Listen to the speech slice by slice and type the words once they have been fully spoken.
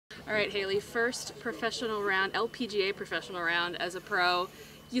All right, Haley, first professional round, LPGA professional round as a pro.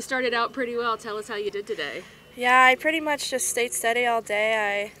 You started out pretty well. Tell us how you did today. Yeah, I pretty much just stayed steady all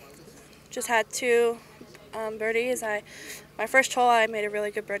day. I just had two birdies. My first hole, I made a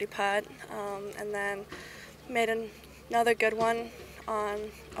really good birdie putt, and then made another good one on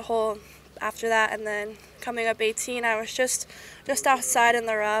a hole after that. And then coming up 18, I was just outside in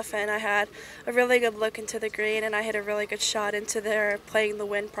the rough, and I had a really good look into the green, and I hit a really good shot into there, playing the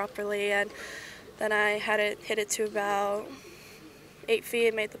wind properly, and then I had it hit it to about 8 feet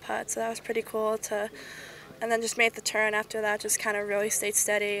and made the putt. So that was pretty cool and then just made the turn after that, just kind of really stayed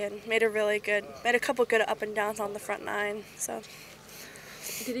steady and made a couple good up and downs on the front nine. So.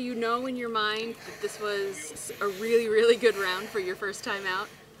 Did you know in your mind that this was a really, really good round for your first time out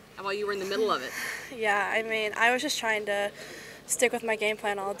while you were in the middle of it? Yeah, I mean, I was just trying to stick with my game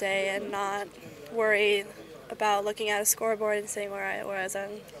plan all day and not worry about looking at a scoreboard and seeing where I was.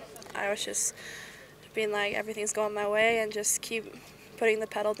 And I was just being like, everything's going my way, and just keep putting the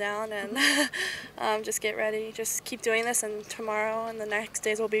pedal down and just get ready. Just keep doing this, and tomorrow and the next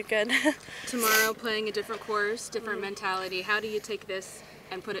days will be good. Tomorrow, playing a different course, different mentality. How do you take this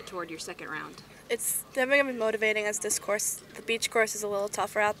and put it toward your second round? It's definitely going to be motivating, as this course, the beach course, is a little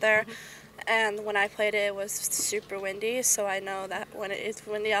tougher out there. And when I played it was super windy, so I know that when it is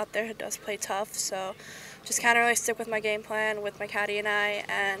windy out there, it does play tough. So just kind of really stick with my game plan with my caddy and I,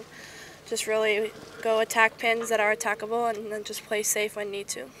 and just really go attack pins that are attackable, and then just play safe when need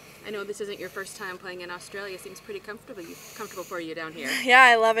to. I know this isn't your first time playing in Australia. It seems pretty comfortable for you down here. Yeah,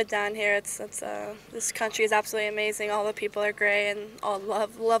 I love it down here. This country is absolutely amazing. All the people are great, and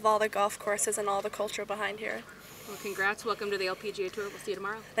love all the golf courses and all the culture behind here. Well, congrats. Welcome to the LPGA Tour. We'll see you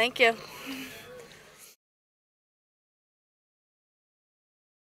tomorrow. Thank you.